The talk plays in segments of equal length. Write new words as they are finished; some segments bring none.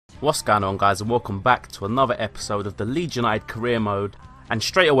What's going on, guys, and welcome back to another episode of the Leeds United career mode. And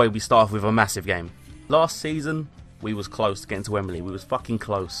straight away we start off with a massive game. Last season we was close to getting to Wembley. We was fucking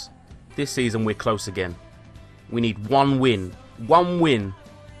close. This season we're close again. We need one win, and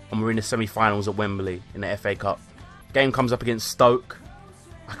we're in the semi-finals at Wembley in the FA Cup. Game comes up against Stoke.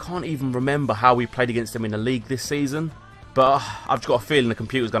 I can't even remember how we played against them in the league this season, but I've just got a feeling the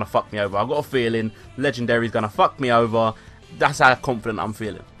computer's going to fuck me over. I've got a feeling Legendary's going to fuck me over. That's how confident I'm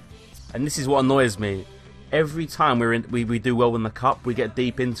feeling. And this is what annoys me. Every time we do well in the cup, we get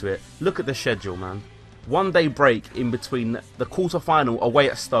deep into it. Look at the schedule, man. 1 day break in between the quarter-final away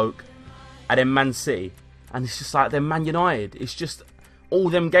at Stoke and then Man City. And it's just like they're Man United. It's just all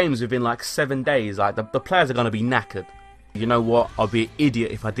them games within like 7 days. Like the players are going to be knackered. You know what? I'd be an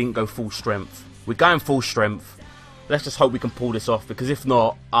idiot if I didn't go full strength. We're going full strength. Let's just hope we can pull this off, because if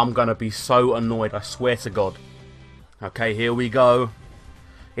not, I'm going to be so annoyed. I swear to God. Okay, here we go.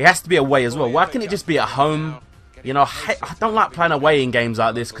 It has to be away as well. Why can't it just be at home? You know, I don't like playing away in games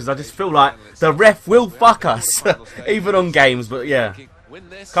like this, because I just feel like the ref will fuck us. Even on games, but yeah.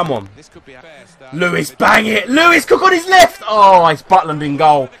 Come on. Lewis, bang it! Lewis, Cook on his left! Oh, it's Butland in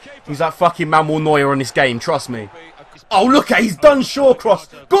goal. He's like fucking Manuel Neuer on this game, trust me. Oh, look at, he's done Shawcross.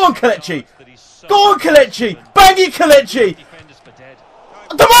 Go on, Kelechi. Go on, Kelechi. Bang it, Kelechi.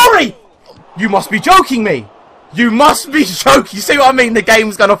 Damari! You must be joking me. You must be joking. You see what I mean? The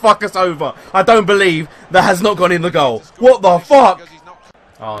game's going to fuck us over. I don't believe that has not gone in the goal. What the fuck?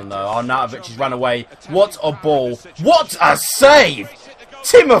 Oh no, Arnautovic has run away. What a ball. What a save.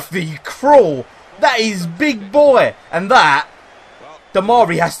 Timothy Krul. That is big boy. And that,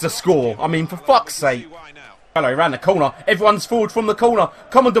 Damari has to score. I mean, for fuck's sake. Hello, he ran the corner. Everyone's forward from the corner.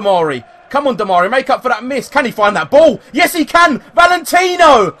 Come on, Damari. Come on, Damari. Make up for that miss. Can he find that ball? Yes, he can.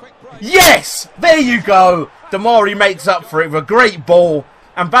 Valentino. Yes. There you go. Damari makes up for it with a great ball.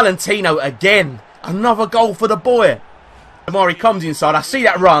 And Valentino again. Another goal for the boy. Damari comes inside. I see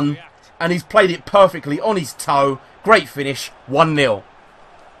that run. And he's played it perfectly on his toe. Great finish. 1-0.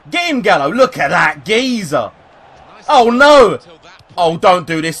 Get him, Gallo. Look at that geezer. Oh, no. Oh, don't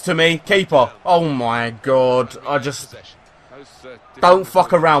do this to me. Keeper. Oh, my God. I just... Don't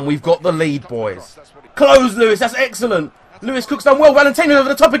fuck around. We've got the lead, boys. Close, Lewis. That's excellent. Lewis Cook's done well. Valentino over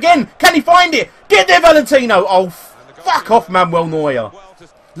the top again. Can he find it? Get there, Valentino. Oh, fuck off, Manuel Neuer.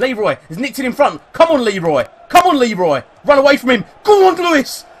 Leroy has nicked it in front. Come on, Leroy. Come on, Leroy. Run away from him. Go on,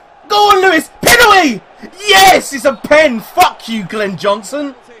 Lewis. Go on, Lewis. Penalty. Yes, it's a pen. Fuck you, Glenn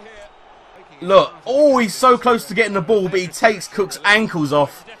Johnson. Look, oh, he's so close to getting the ball, but he takes Cook's ankles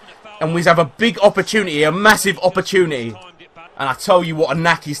off. And we have a big opportunity, a massive opportunity. And I tell you what,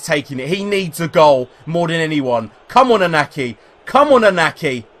 Anaki's taking it. He needs a goal more than anyone. Come on, Anaki. Come on,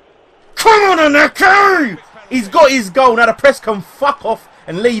 Anaki. Come on, Anaki! He's got his goal. Now the press can fuck off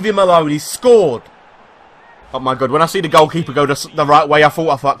and leave him alone. He's scored. Oh my God, when I see the goalkeeper go the right way, I thought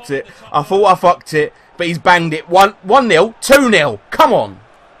I fucked it. But he's banged it. 1-0, 2-0. Come on.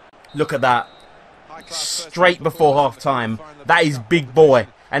 Look at that. Straight before half-time. That is big boy.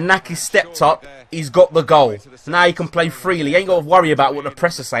 And Naki stepped up. He's got the goal. Now he can play freely. He ain't got to worry about what the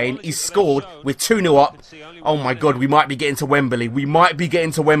press are saying. He's scored. We're 2-0 up. Oh my God, we might be getting to Wembley. We might be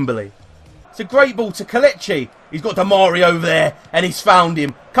getting to Wembley. It's a great ball to Kelechi. He's got Damari over there. And he's found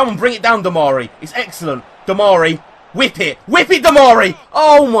him. Come on, bring it down, Damari. It's excellent. Damari. Whip it. Whip it, Damari.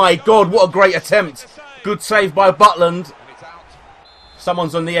 Oh my God, what a great attempt. Good save by Butland.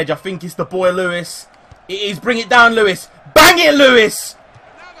 Someone's on the edge. I think it's the boy Lewis. It is. Bring it down, Lewis. Bang it, Lewis.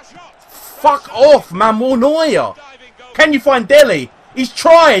 Fuck off, Manuel Neuer. Can you find Dele? He's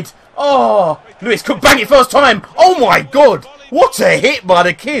tried. Oh, Lewis could bang it first time. Oh my God. What a hit by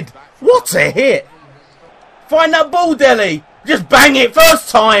the kid. What a hit. Find that ball, Dele. Just bang it first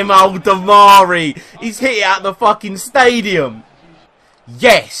time. Oh, Damari. He's hit it at the fucking stadium.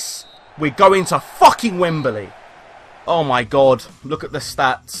 Yes. We're going to fucking Wembley. Oh my God, look at the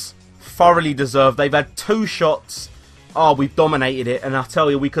stats. Thoroughly deserved. They've had 2 shots. Oh, we've dominated it. And I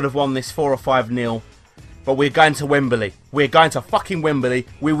tell you, we could have won this 4 or 5-0. But we're going to Wembley. We're going to fucking Wembley.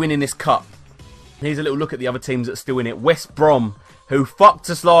 We're winning this cup. Here's a little look at the other teams that are still in it. West Brom, who fucked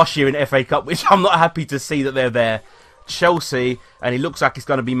us last year in FA Cup, which I'm not happy to see that they're there. Chelsea, and it looks like it's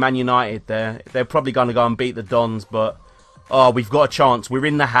going to be Man United there. They're probably going to go and beat the Dons, but... Oh, we've got a chance. We're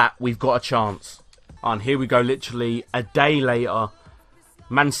in the hat. We've got a chance. And here we go, literally a day later.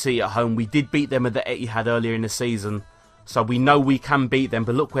 Man City at home. We did beat them at the Etihad earlier in the season. So we know we can beat them.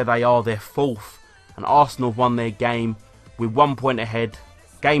 But look where they are. They're 4th. And Arsenal have won their game. We're 1 point ahead.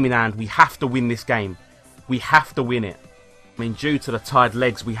 Game in hand. We have to win this game. We have to win it. I mean, due to the tired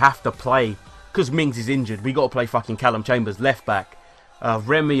legs, we have to play. Because Mings is injured. We got to play fucking Callum Chambers left back.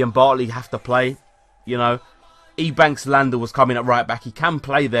 Remy and Bartley have to play. You know, Ebanks Lander was coming at right back. He can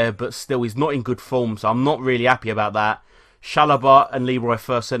play there, but still he's not in good form, so I'm not really happy about that. Chalobah and Leroy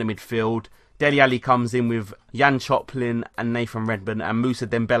first centre midfield. Dele Alli comes in with Jan Choplin and Nathan Redmond, and Moussa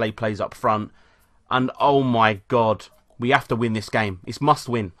Dembele plays up front. And oh my God, we have to win this game. It's must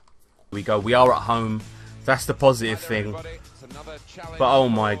win. Here we go. We are at home. That's the positive thing. But oh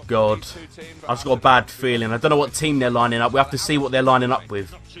my God, I've just got a bad feeling. I don't know what team they're lining up. We have to see what they're lining up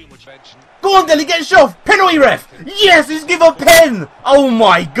with. Go on, Dele, get shoved. Penalty ref. Yes, he's give a pen. Oh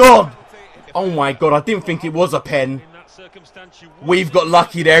my God. Oh my God, I didn't think it was a pen. We've got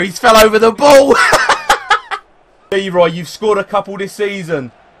lucky there. He's fell over the ball. Leroy, you've scored a couple this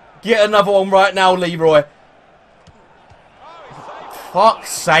season. Get another one right now, Leroy. Fuck's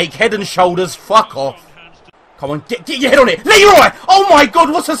sake. Head and shoulders. Fuck off. Come on, get your head on it. Leroy! Oh my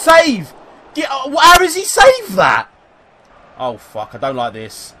God, what a save. How does he save that? Oh, fuck. I don't like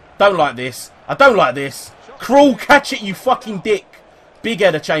this. Don't like this. I don't like this. Crawl, catch it, you fucking dick. Big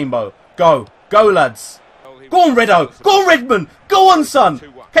header, Chambo. Go. Go, lads. Go on, Reddo. Go on, Redmond. Go on, son.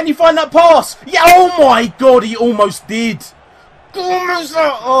 Can you find that pass? Yeah, oh my God, he almost did.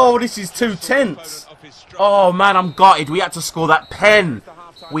 Oh, this is too tense. Oh, man, I'm gutted. We had to score that pen.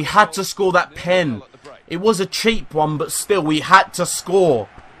 We had to score that pen. It was a cheap one, but still, we had to score.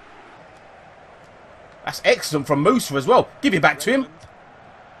 That's excellent from Moussa as well. Give it back to him.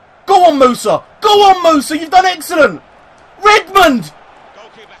 Go on, Moussa. Go on, Moussa. You've done excellent. Redmond.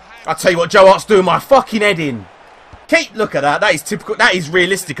 I tell you what, Joe Hart's doing my fucking head in. Look at that. That is typical. That is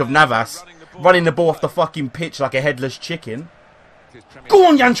realistic of Navas. Running the ball off the fucking pitch like a headless chicken. Go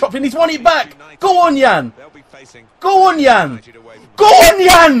on, Jan Choplin. He's won it back. Go on, Jan. Go on, Jan. Go on,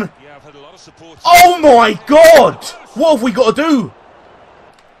 Jan. Oh, my God. What have we got to do?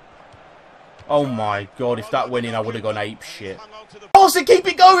 Oh, my God. If that went in, I would have gone ape shit. Pass it. Keep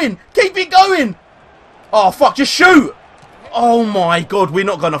it going. Keep it going. Oh, fuck. Just shoot. Oh, my God. We're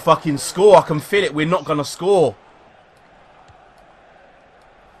not going to fucking score. I can feel it. We're not going to score.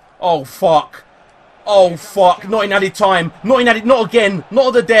 Oh, fuck. Oh, fuck. Not in added time. Not in added... Not again. Not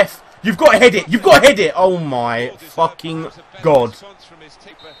at the death. You've got to head it. You've got to head it. Oh, my fucking God.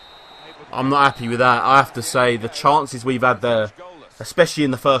 I'm not happy with that. I have to say, the chances we've had there, especially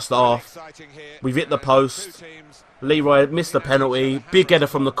in the first half, we've hit the post. Leroy missed the penalty. Big header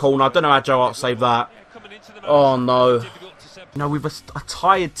from the corner. I don't know how Joe Hart saved that. Oh, no. You know, with a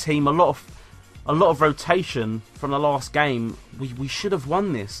tired team, a lot of rotation from the last game, we should have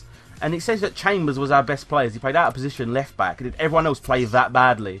won this. And it says that Chambers was our best player. He played out of position left back. Did everyone else play that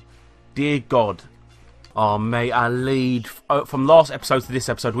badly? Dear God. Oh, mate, our lead from last episode to this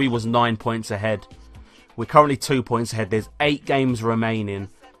episode, we was 9 points ahead. We're currently 2 points ahead. There's 8 games remaining,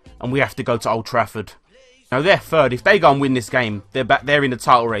 and we have to go to Old Trafford. Now they're third. If they go and win this game, they're back. They're in the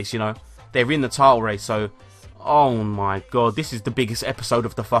title race. You know, they're in the title race. So, oh my God, this is the biggest episode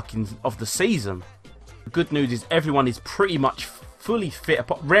of the season. The good news is everyone is pretty much fully fit.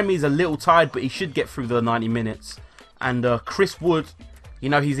 Remy's a little tired, but he should get through the 90 minutes. And Chris Wood, you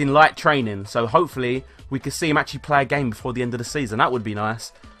know, he's in light training, so hopefully we can see him actually play a game before the end of the season. That would be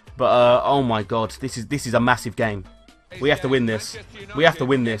nice. But oh my God, this is a massive game. We have to win this. We have to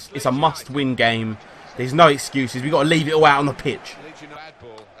win this. It's a must-win game. There's no excuses. We've got to leave it all out on the pitch.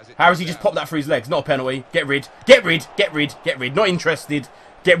 How has he just popped that through his legs? Not a penalty. Get rid. Get rid. Get rid. Get rid. Not interested.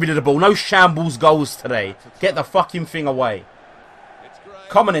 Get rid of the ball. No shambles goals today. Get the fucking thing away.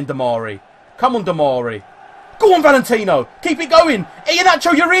 Come on in, Damari. Come on, Damari. Go on, Valentino. Keep it going.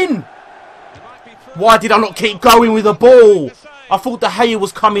 Iheanacho, you're in. Why did I not keep going with the ball? I thought the hail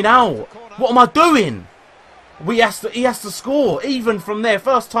was coming out. What am I doing? He has to score. Even from there,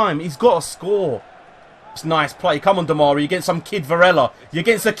 first time, he's got to score. It's nice play. Come on, Damari. You're against some kid Varela. You're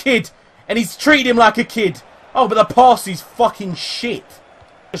against a kid. And he's treating him like a kid. Oh, but the pass is fucking shit.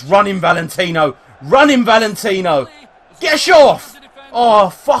 Just run him, Valentino. Run him, Valentino. Get a shot off. Oh,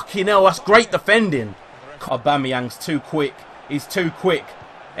 fucking hell. That's great defending. Aubameyang's too quick. He's too quick.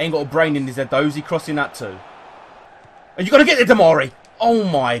 Ain't got a brain in his head, though. Who's he crossing that to? And you got to get there, Damari. Oh,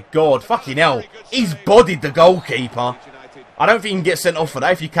 my God. Fucking hell. He's bodied the goalkeeper. I don't think he can get sent off for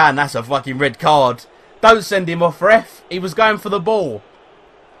that. If you can, that's a fucking red card. Don't send him off, ref. He was going for the ball.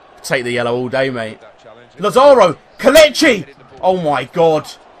 Take the yellow all day, mate. Lazaro. Kelechi. Oh, my God.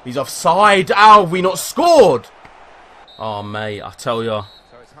 He's offside. How have we not scored? Oh, mate. I tell you.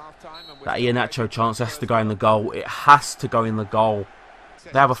 That Iheanacho chance has to go in the goal. It has to go in the goal.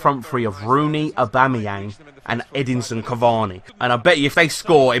 They have a front three of Rooney, Aubameyang and Edinson Cavani. And I bet you if they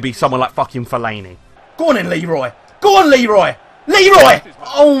score, it'd be someone like fucking Fellaini. Go on in, Leroy. Go on, Leroy. Leroy!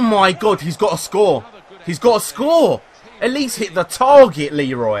 Oh, my God. He's got to score. He's got to score. At least hit the target,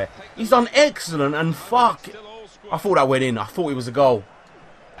 Leroy. He's done excellent and fuck. I thought that went in. I thought it was a goal.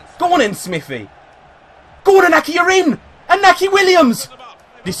 Go on then, Smithy. Go on, Anaki, you're in. Anaki Williams.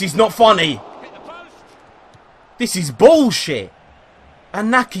 This is not funny. This is bullshit.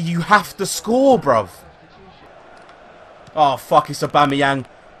 Anaki, you have to score, bruv. Oh, fuck, it's Aubameyang.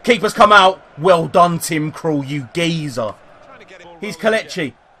 Keeper's come out. Well done, Tim Krul, you geezer. Here's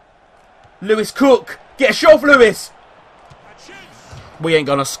Kelechi. Lewis Cook. Get a shot, Lewis. We ain't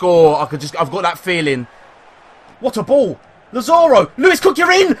gonna score. I've got that feeling. What a ball. Lazaro. Lewis Cook,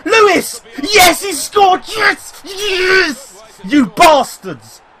 you're in. Lewis. Yes, he scored. Yes. Yes. You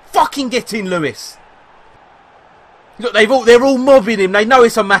bastards. Fucking get in, Lewis. Look, they're all mobbing him. They know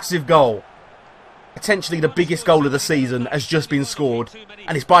it's a massive goal. Potentially the biggest goal of the season has just been scored.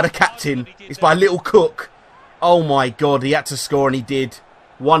 And it's by the captain. It's by Little Cook. Oh my God, he had to score and he did.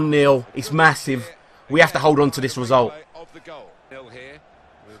 1-0. It's massive. We have to hold on to this result.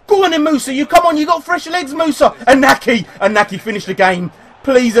 Go on then, Musa. You come on. You got fresh legs, Musa. Anaki. Anaki, finish the game.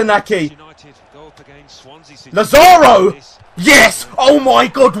 Please, Anaki. Lazaro. Yes. Oh my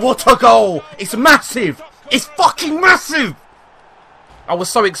God, what a goal. It's massive. It's fucking massive. I was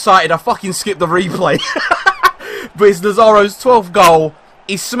so excited I fucking skipped the replay. But it's Lazaro's 12th goal.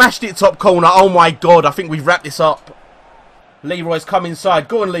 He smashed it top corner. Oh my God, I think we've wrapped this up. Leroy's come inside.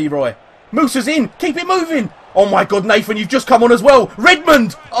 Go on, Leroy. Musa's in. Keep it moving. Oh my God, Nathan, you've just come on as well.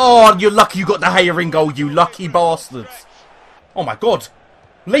 Redmond. Oh, you're lucky you got the Hayering goal, you lucky bastards. Oh my God.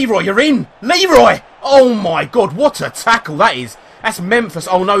 Leroy, you're in. Leroy. Oh my God, what a tackle that is. That's Memphis.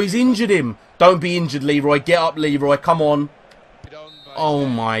 Oh no, he's injured him. Don't be injured, Leroy. Get up, Leroy. Come on. Oh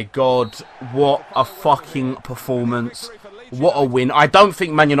my God. What a fucking performance. What a win. I don't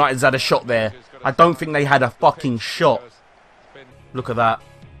think Man United's had a shot there. I don't think they had a fucking shot. Look at that.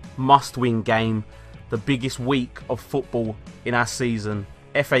 Must-win game. The biggest week of football in our season.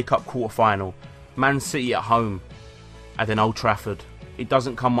 FA Cup quarter-final. Man City at home. And then Old Trafford. It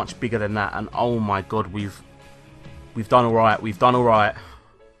doesn't come much bigger than that. And oh my God, we've done alright. We've done alright.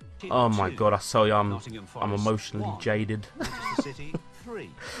 Oh my God, I tell you, I'm emotionally jaded.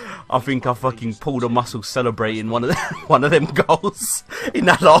 I think I fucking pulled a muscle celebrating one of them goals in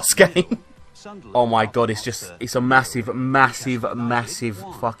that last game. Oh my God, it's a massive, massive, massive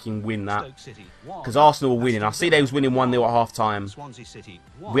fucking win, that. Because Arsenal were winning. I see they was winning 1-0 at half time.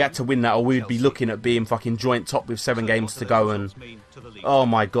 We had to win that or we'd be looking at being fucking joint top with 7 games to go. And oh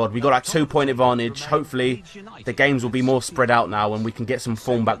my God, we got that 2-point advantage. Hopefully the games will be more spread out now and we can get some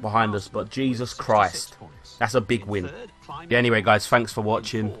form back behind us. But Jesus Christ, that's a big win. Yeah, anyway guys, thanks for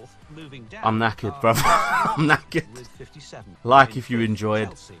watching. I'm knackered, brother. I'm knackered. Like if you enjoyed.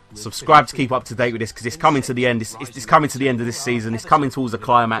 Subscribe to keep up to date with this because it's coming to the end. It's coming to the end of this season. It's coming towards the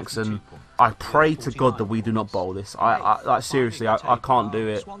climax, and I pray to God that we do not bowl this. Like seriously, I can't do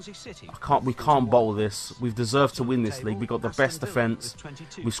it. We can't bowl this. We've deserved to win this league. We got the best defence.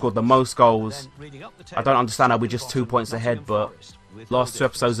 We've scored the most goals. I don't understand how we're just 2 points ahead, but last 2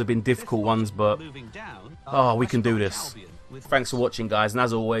 episodes have been difficult ones. But oh, we can do this. Thanks for watching, guys, and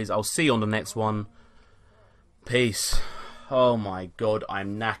as always, I'll see you on the next one. Peace. Oh my God,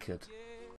 I'm knackered.